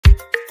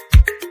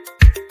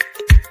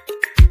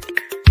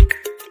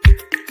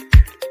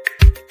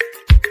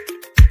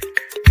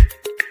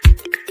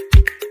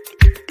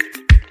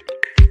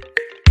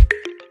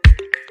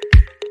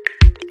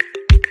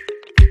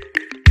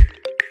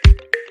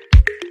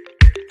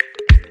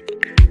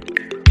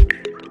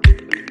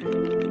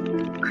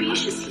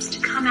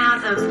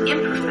out of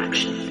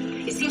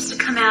imperfection. It seems to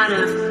come out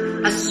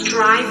of a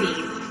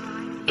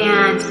striving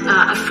and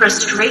a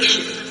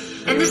frustration.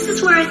 And this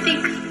is where I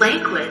think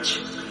language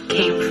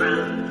came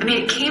from. I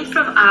mean, it came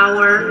from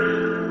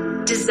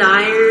our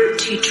desire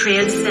to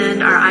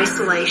transcend our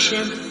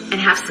isolation and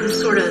have some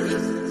sort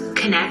of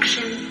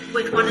connection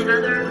with one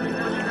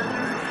another.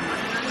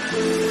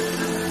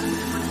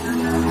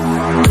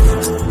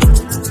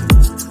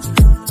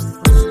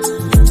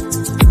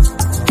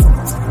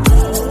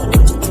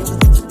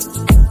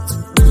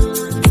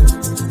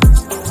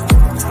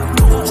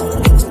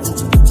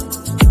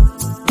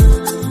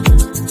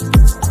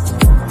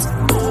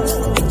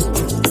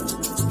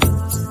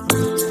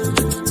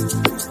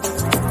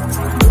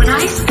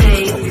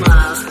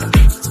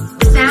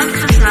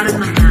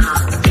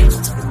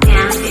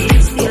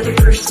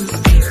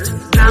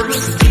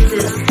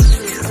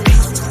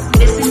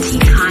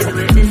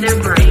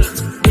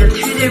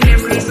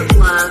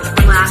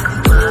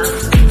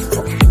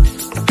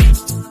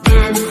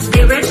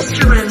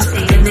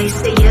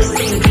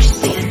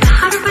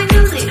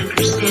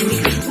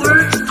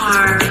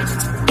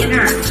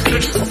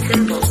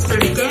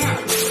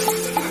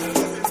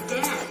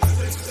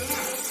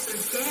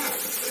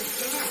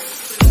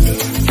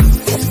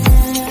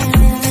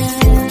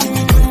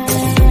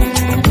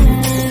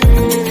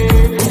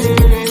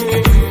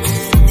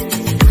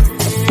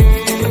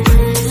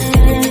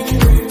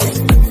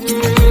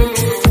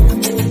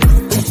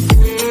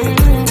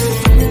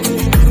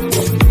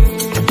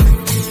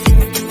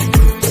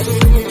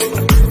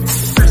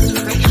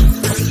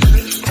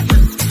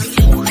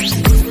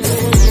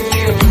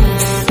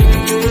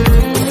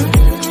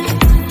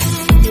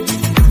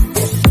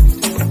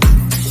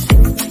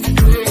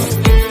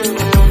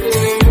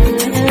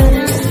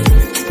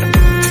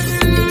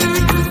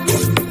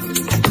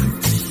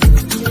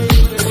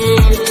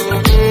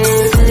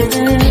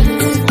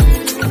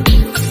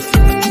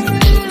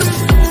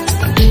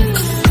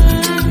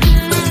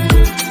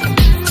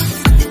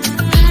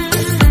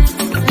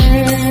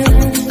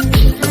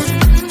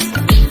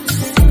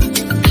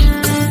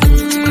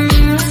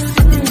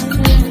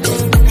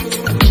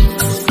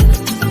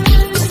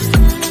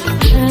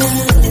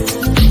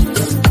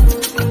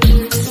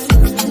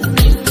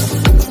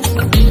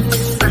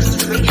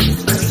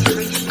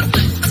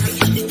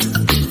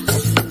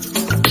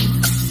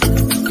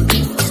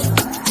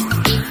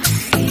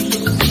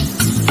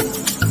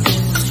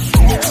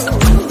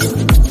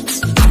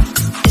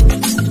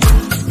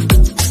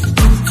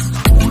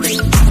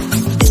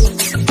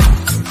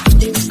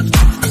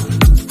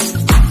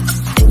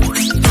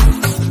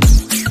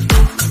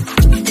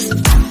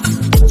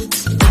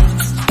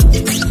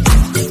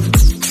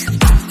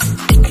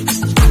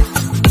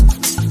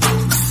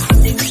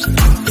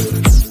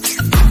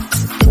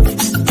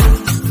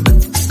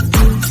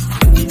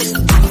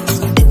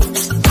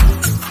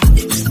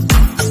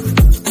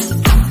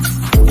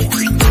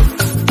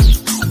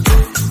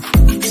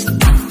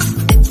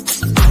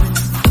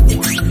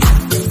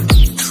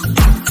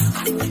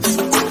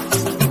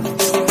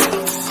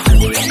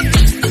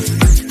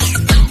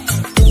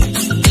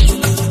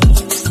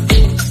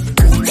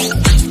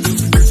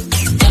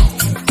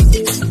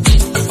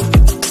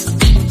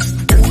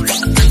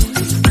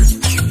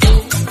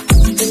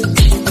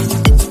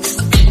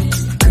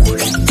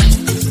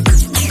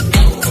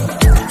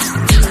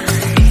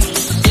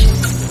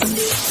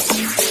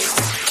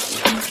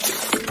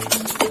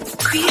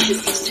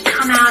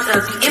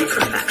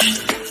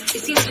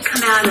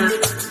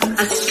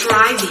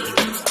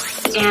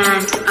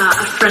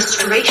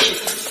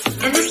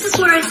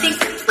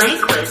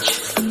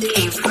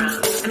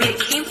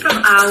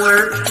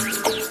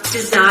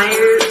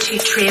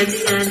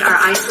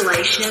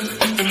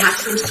 And have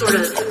some sort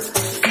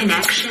of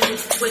connection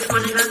with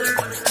one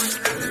another.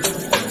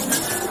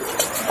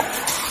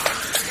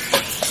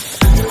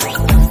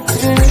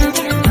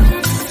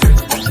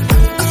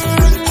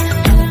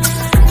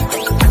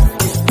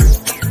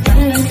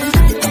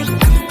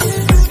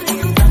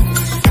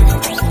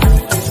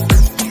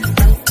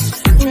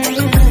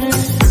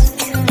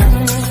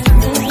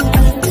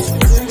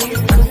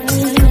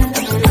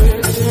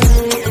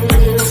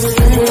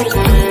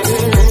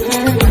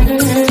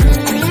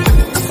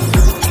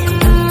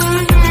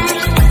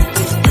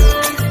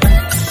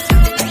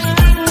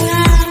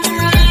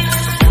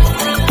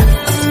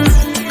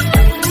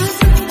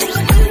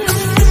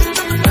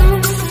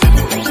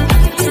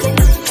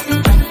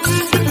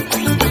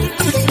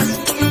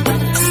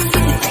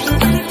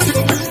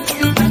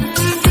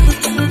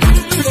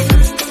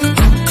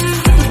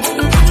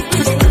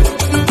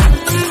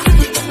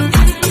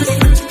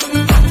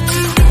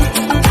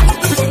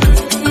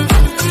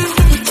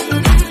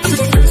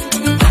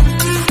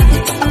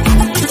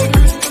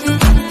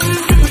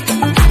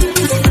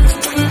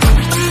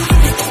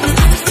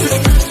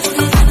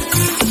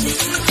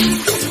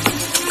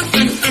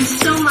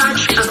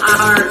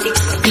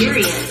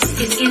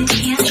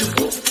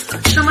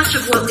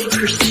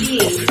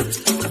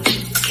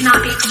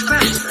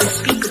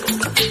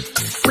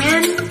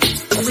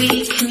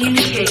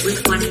 communicate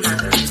with one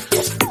another,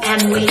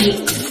 and we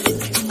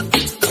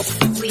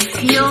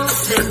feel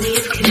that may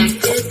have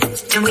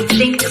connected and we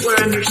think that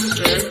we're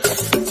understood,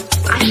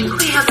 I think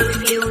we have a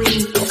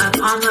feeling of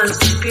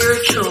almost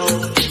spiritual